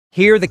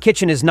Here, the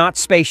kitchen is not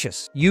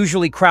spacious,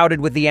 usually crowded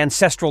with the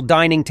ancestral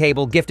dining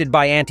table gifted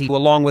by Auntie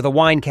along with a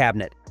wine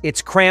cabinet. It's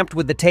cramped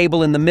with the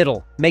table in the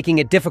middle, making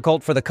it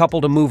difficult for the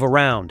couple to move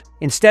around.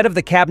 Instead of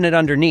the cabinet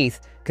underneath,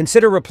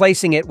 consider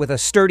replacing it with a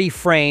sturdy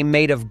frame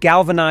made of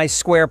galvanized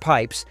square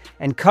pipes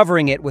and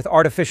covering it with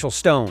artificial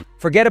stone.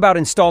 Forget about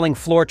installing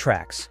floor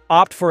tracks.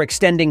 Opt for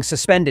extending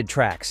suspended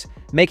tracks,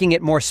 making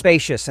it more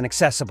spacious and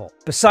accessible.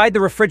 Beside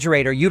the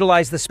refrigerator,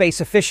 utilize the space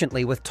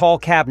efficiently with tall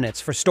cabinets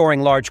for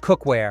storing large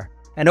cookware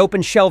and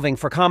open shelving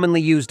for commonly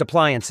used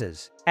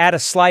appliances. Add a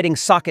sliding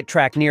socket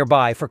track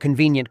nearby for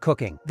convenient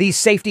cooking. These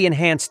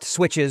safety-enhanced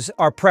switches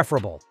are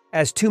preferable,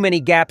 as too many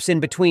gaps in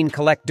between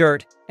collect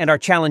dirt and are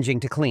challenging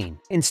to clean.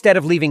 Instead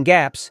of leaving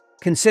gaps,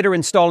 consider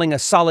installing a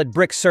solid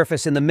brick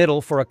surface in the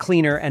middle for a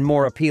cleaner and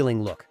more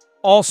appealing look.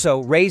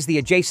 Also, raise the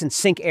adjacent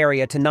sink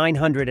area to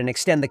 900 and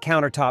extend the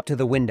countertop to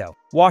the window.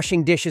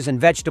 Washing dishes and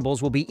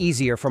vegetables will be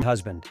easier from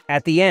husband.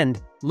 At the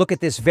end, look at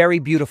this very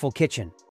beautiful kitchen.